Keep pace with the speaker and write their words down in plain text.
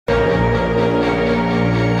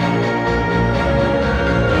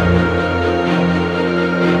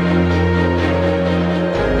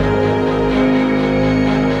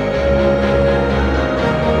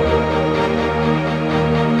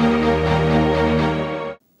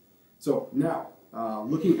So now,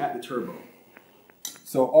 looking at the turbo.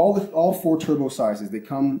 So all four turbo sizes, they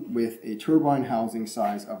come with a turbine housing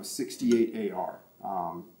size of a 68AR.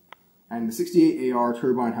 And the 68AR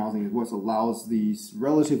turbine housing is what allows these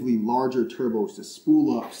relatively larger turbos to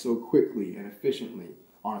spool up so quickly and efficiently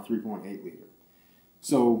on a 3.8 liter.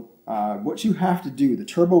 So what you have to do, the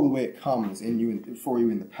turbo, the way it comes for you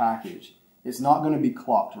in the package, it's not going to be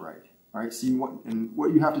clocked right? So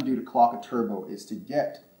what you have to do to clock a turbo is to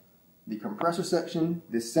get the compressor section,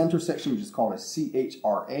 this center section, which is called a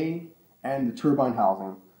CHRA, and the turbine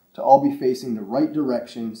housing to all be facing the right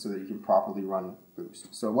direction so that you can properly run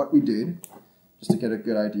boost. So what we did, just to get a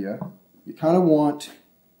good idea, you kind of want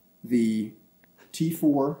the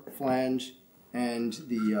T4 flange and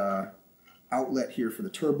the outlet here for the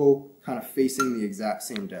turbo kind of facing the exact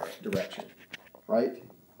same direction, right?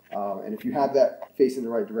 And if you have that facing the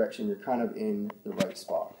right direction, you're kind of in the right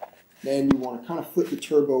spot. Then you want to kind of flip the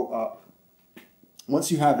turbo up.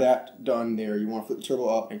 Once you have that done there, you want to flip the turbo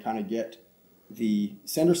up and kind of get the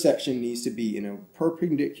center section needs to be in a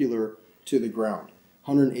perpendicular to the ground,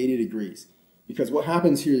 180 degrees. Because what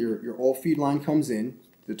happens here, your oil feed line comes in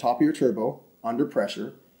to the top of your turbo under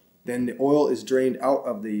pressure. Then the oil is drained out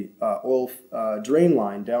of the oil drain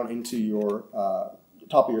line down into your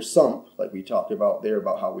top of your sump, like we talked about there,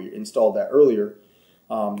 about how we installed that earlier.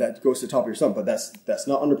 That goes to the top of your sump, but that's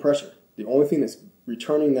not under pressure. The only thing that's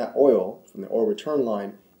returning that oil from the oil return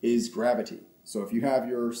line is gravity. So if you have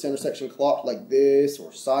your center section clocked like this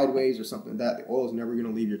or sideways or something like that, the oil is never going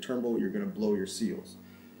to leave your turbo. You're going to blow your seals.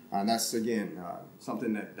 And that's, again,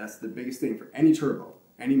 something that's the biggest thing for any turbo,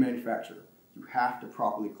 any manufacturer. You have to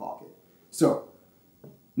properly clock it. So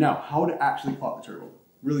now, how to actually clock the turbo?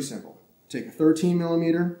 Really simple. Take a 13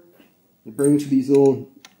 millimeter, you bring to these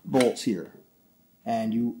little bolts here,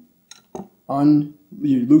 and you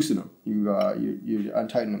loosen them. You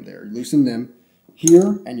untighten them there. You loosen them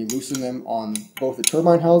here, and you loosen them on both the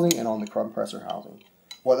turbine housing and on the compressor housing.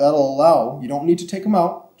 What that'll allow, you don't need to take them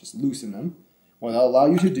out, just loosen them. What that'll allow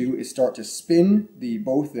you to do is start to spin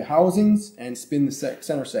both the housings and spin the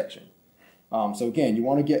center section. So again, you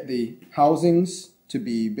want to get the housings to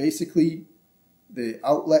be basically the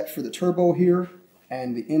outlet for the turbo here,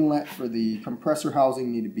 and the inlet for the compressor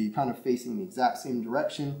housing need to be kind of facing the exact same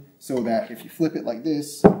direction, so that if you flip it like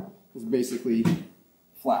this, it's basically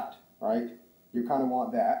flat, right? You kind of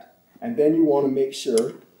want that. And then you want to make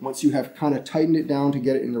sure, once you have kind of tightened it down to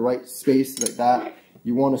get it in the right space like that,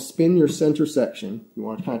 you want to spin your center section. You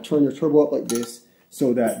want to kind of turn your turbo up like this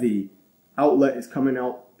so that the outlet is coming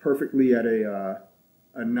out perfectly at a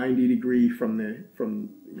 90 degree from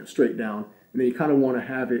straight down. And then you kind of want to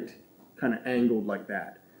have it kind of angled like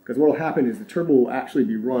that. Because what will happen is the turbo will actually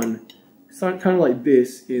be run kind of like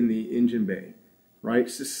this in the engine bay, right?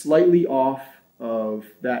 It's just slightly off of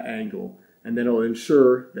that angle, and then it'll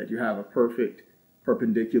ensure that you have a perfect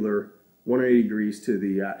perpendicular 180 degrees to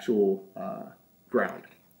the actual ground.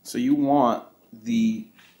 So you want the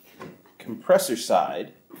compressor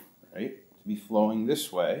side, right, to be flowing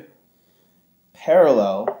this way,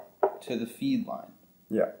 parallel to the feed line.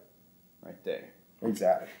 Yeah. Right there.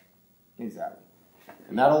 Exactly. Exactly.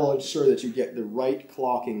 And that'll ensure that you get the right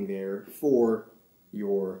clocking there for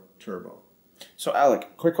your turbo. So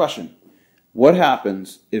Alec, quick question. What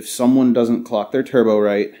happens if someone doesn't clock their turbo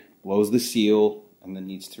right, blows the seal, and then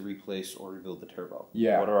needs to replace or rebuild the turbo?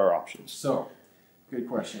 Yeah. What are our options? So, good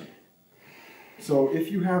question. So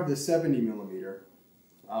if you have the 70 millimeter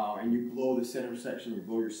and you blow the center section, you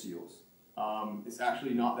blow your seals, it's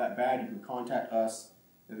actually not that bad. You can contact us.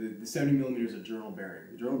 The 70 millimeter is a journal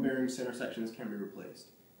bearing. The journal bearing center sections can be replaced.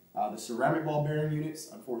 The ceramic ball bearing units,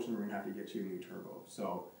 unfortunately, we're going to have to get you a new turbo.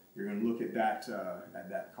 So you're going to look at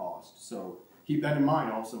that cost. So keep that in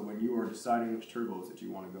mind also when you are deciding which turbos that you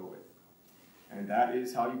want to go with. And that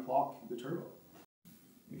is how you clock the turbo.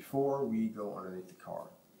 Before we go underneath the car,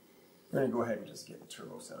 we're going to go ahead and just get the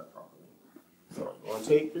turbo set up properly. So you want to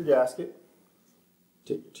take your gasket,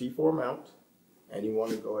 take your T4 mount, and you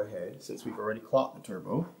want to go ahead, since we've already clocked the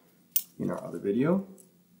turbo in our other video,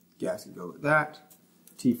 gasket goes like that,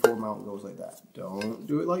 T4 mount goes like that. Don't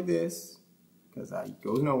do it like this, because that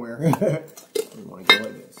goes nowhere. You want to go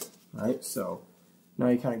like this. Alright, so now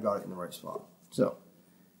you kind of got it in the right spot. So,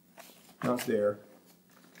 now it's there.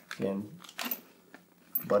 Again,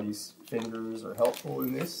 Buddy's fingers are helpful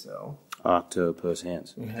in this, so. Octopus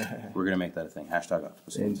hands. We're going to make that a thing. Hashtag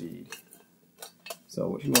octopus hands. Indeed. So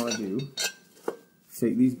what you want to do,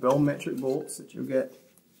 take these bell metric bolts that you'll get,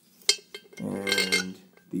 and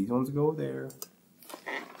these ones go there,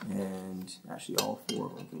 and actually all four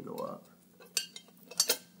of them can go up.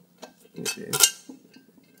 Like this.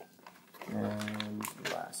 And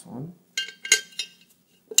relax. last one.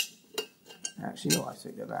 Actually, no, I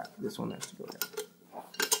take that back. This one has to go down.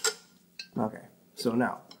 Okay, so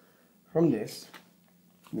now, from this,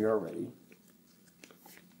 we are ready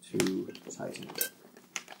to tighten it.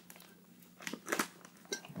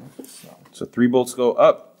 Okay, so 3 bolts go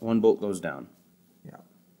up, 1 bolt goes down. Yeah.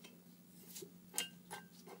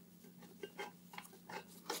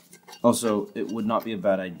 Also, it would not be a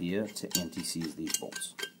bad idea to anti-seize these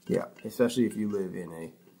bolts. Yeah, especially if you live in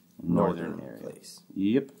a northern place.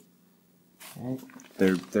 Yep. Okay.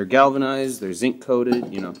 They're galvanized, they're zinc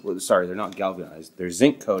coated, you know, well, sorry, they're not galvanized, they're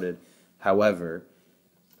zinc coated. However,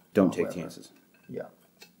 don't take chances. Yeah.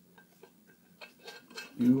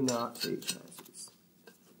 Do not take chances.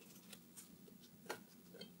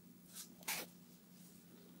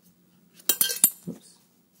 Oops.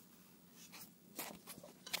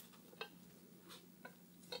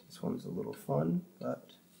 This one's a little fun,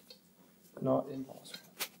 but not impossible.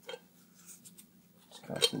 Just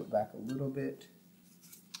kind of pull it back a little bit.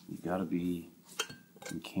 You gotta be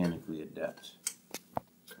mechanically adept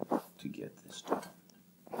to get this done.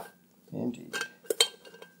 Indeed.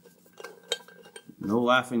 No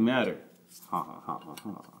laughing matter. Ha ha ha ha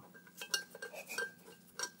ha.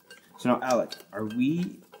 So now, Alec, are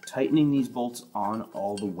we tightening these bolts on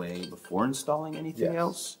all the way before installing anything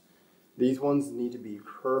else? These ones need to be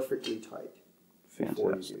perfectly tight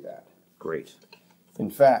before you do that. Great. In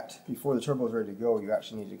fact, before the turbo is ready to go, you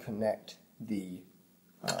actually need to connect the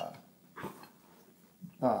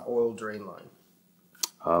oil drain line.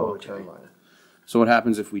 Oil return line. So what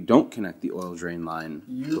happens if we don't connect the oil drain line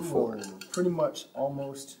before? You will pretty much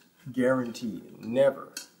almost guaranteed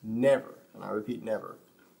never, and I repeat never,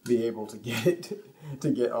 be able to get it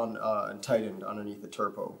to get on and tightened underneath the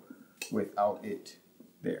turbo without it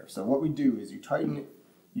there. So what we do is you tighten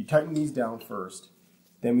these down first,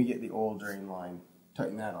 then we get the oil drain line,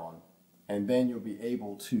 tighten that on, and then you'll be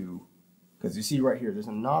able to, because you see right here, there's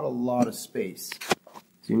not a lot of space.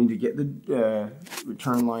 So you need to get the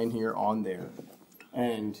return line here on there,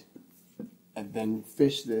 and then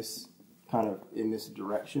fish this kind of in this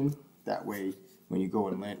direction. That way, when you go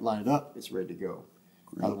and line it up, it's ready to go.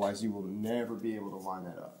 Great. Otherwise, you will never be able to line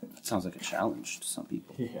that up. That sounds like a challenge to some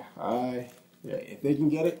people. Yeah, if they can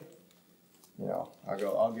get it, you know,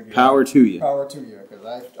 I'll give you power to you. Power to you, because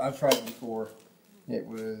I've tried it before. It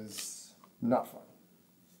was not fun.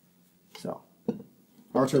 So,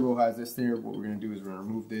 our turbo has this there. What we're going to do is we're going to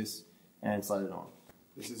remove this and slide it on.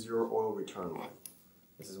 This is your oil return line.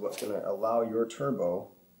 This is what's going to allow your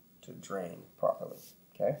turbo to drain properly.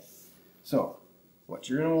 Okay? So, what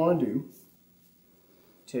you're going to want to do,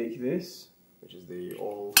 take this, which is the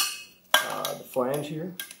oil, the flange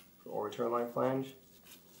here, the oil return line flange,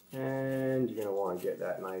 and you're going to want to get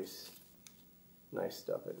that nice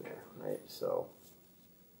stuff in there, right? So,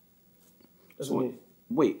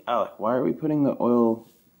 wait, Alec, why are we putting the oil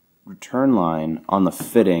return line on the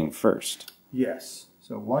fitting first? Yes.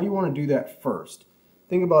 So why you want to do that first,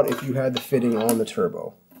 think about if you had the fitting on the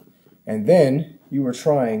turbo, and then you were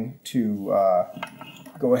trying to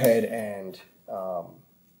go ahead and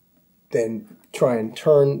then try and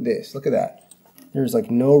turn this. Look at that. There's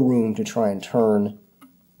like no room to try and turn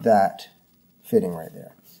that fitting right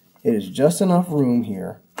there. It is just enough room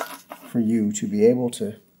here for you to be able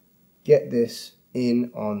to get this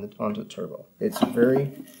in onto the turbo. It's you're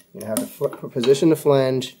gonna have to position the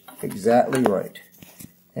flange exactly right.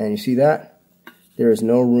 And you see that? There is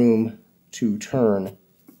no room to turn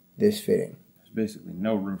this fitting. There's basically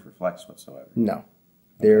no room for flex whatsoever. No.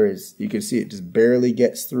 There is, you can see it just barely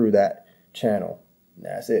gets through that channel. And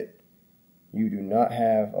that's it. You do not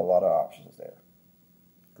have a lot of options there.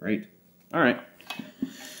 Great. All right.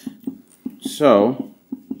 So,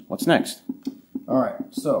 what's next? All right.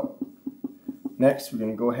 So, next we're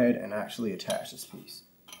going to go ahead and actually attach this piece.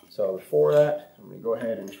 So before that, I'm going to go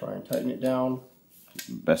ahead and try and tighten it down.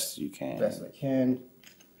 Best you can. Best I can.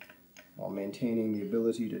 While maintaining the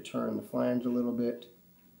ability to turn the flange a little bit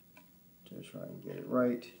to try and get it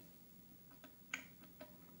right.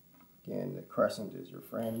 Again, the crescent is your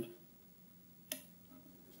friend.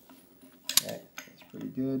 Okay, that's pretty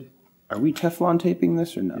good. Are we Teflon taping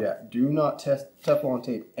this or no? Yeah, do not Teflon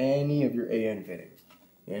tape any of your AN fittings.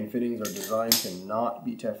 AN fittings are designed to not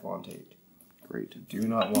be Teflon taped. Great. Do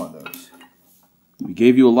not want those. We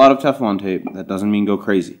gave you a lot of Teflon tape. That doesn't mean go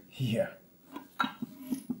crazy. Yeah.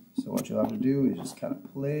 So what you'll have to do is just kind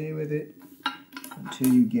of play with it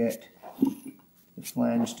until you get the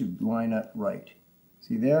flange to line up right.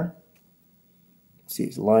 See there? See,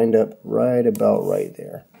 it's lined up right about right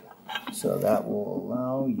there. So that will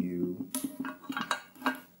allow you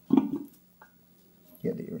to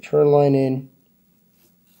get the return line in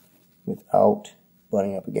without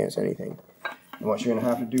butting up against anything. And what you're going to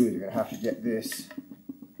have to do is you're going to have to get this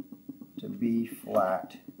to be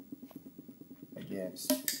flat against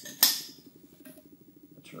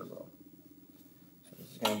the turbo. So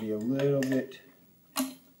this is going to be a little bit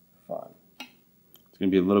fun. It's going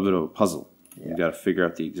to be a little bit of a puzzle. Yeah. You've got to figure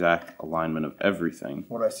out the exact alignment of everything.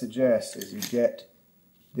 What I suggest is you get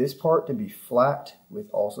this part to be flat with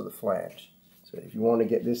also the flange. So if you want to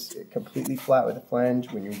get this completely flat with the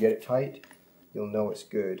flange, when you get it tight, you'll know it's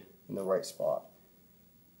good in the right spot.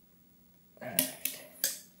 Alright.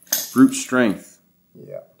 Brute strength.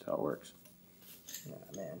 Yeah. That's how it works. Yeah,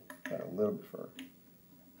 man. Got a little bit further.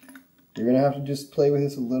 You're going to have to just play with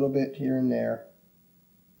this a little bit here and there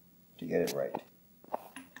to get it right.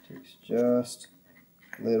 Takes just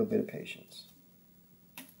a little bit of patience.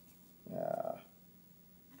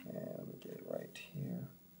 And let me get it right here.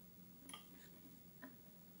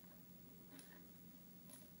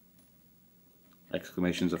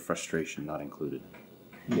 Exclamations of frustration not included.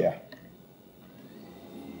 Yeah.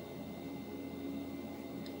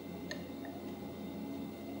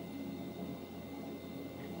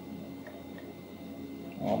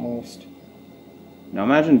 Almost. Now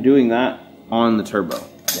imagine doing that on the turbo.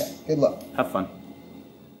 Yeah, good luck. Have fun.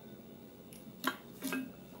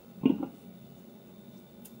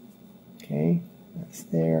 Okay, that's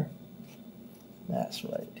there. That's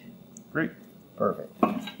right. Great. Perfect.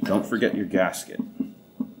 Don't forget your gasket.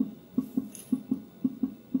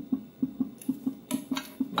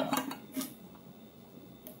 Yeah.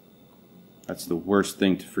 That's the worst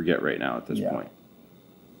thing to forget right now at this point.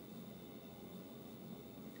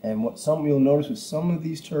 And what you'll notice with some of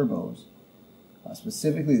these turbos,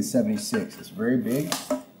 specifically the 76, it's very big,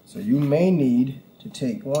 so you may need to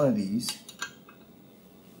take one of these,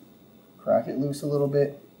 crack it loose a little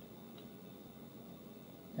bit,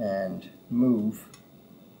 and move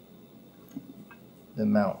the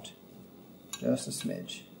mount just a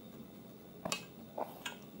smidge.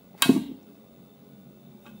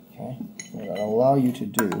 Okay, what that'll allow you to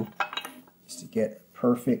do is to get a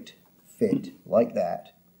perfect fit like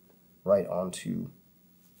that right onto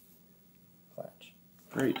flange.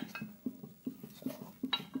 Great. So,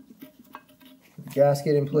 put the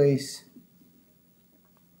gasket in place.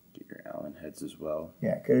 Get your Allen heads as well.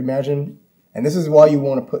 Yeah, could imagine. And this is why you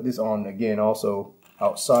want to put this on, again, also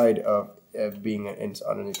outside of being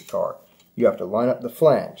underneath the car. You have to line up the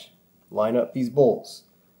flange, line up these bolts,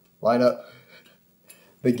 line up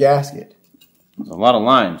the gasket. There's a lot of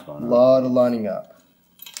lines going on. A lot of lining up.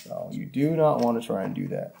 So you do not want to try and do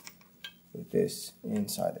that with this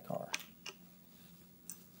inside the car.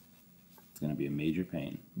 It's going to be a major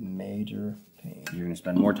pain. Major pain. You're going to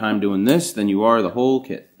spend more time doing this than you are the whole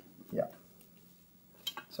kit. Yeah.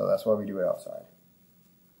 So that's why we do it outside.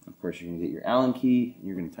 Of course, you're going to get your Allen key, and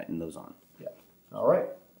you're going to tighten those on. Yeah. All right.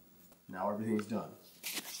 Now everything's done.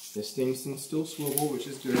 This thing can still swivel, which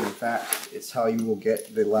is good. In fact, it's how you will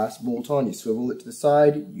get the last bolt on. You swivel it to the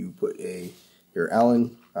side. You put your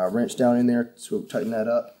Allen wrench down in there, tighten that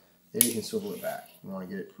up. Then you can swivel it back. You want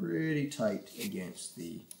to get it pretty tight against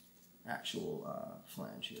the actual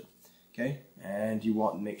flange here. Okay? And you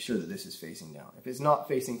want to make sure that this is facing down. If it's not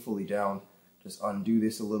facing fully down, just undo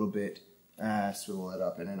this a little bit, swivel it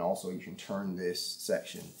up, and then also you can turn this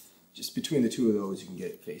section. Just between the two of those, you can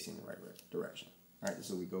get it facing the right direction. All right,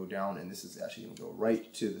 so we go down, and this is actually going to go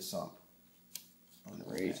right to the sump.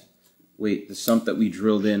 Great. Wait, the sump that we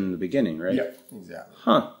drilled in the beginning, right? Yep, exactly.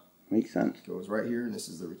 Huh. Makes sense. Goes right here, and this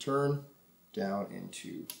is the return down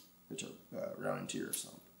into the round interior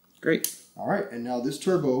sump. Great. All right, and now this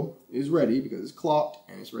turbo is ready because it's clocked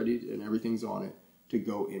and it's ready and everything's on it to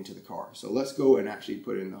go into the car. So let's go and actually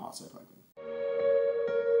put it in the hot side pipe.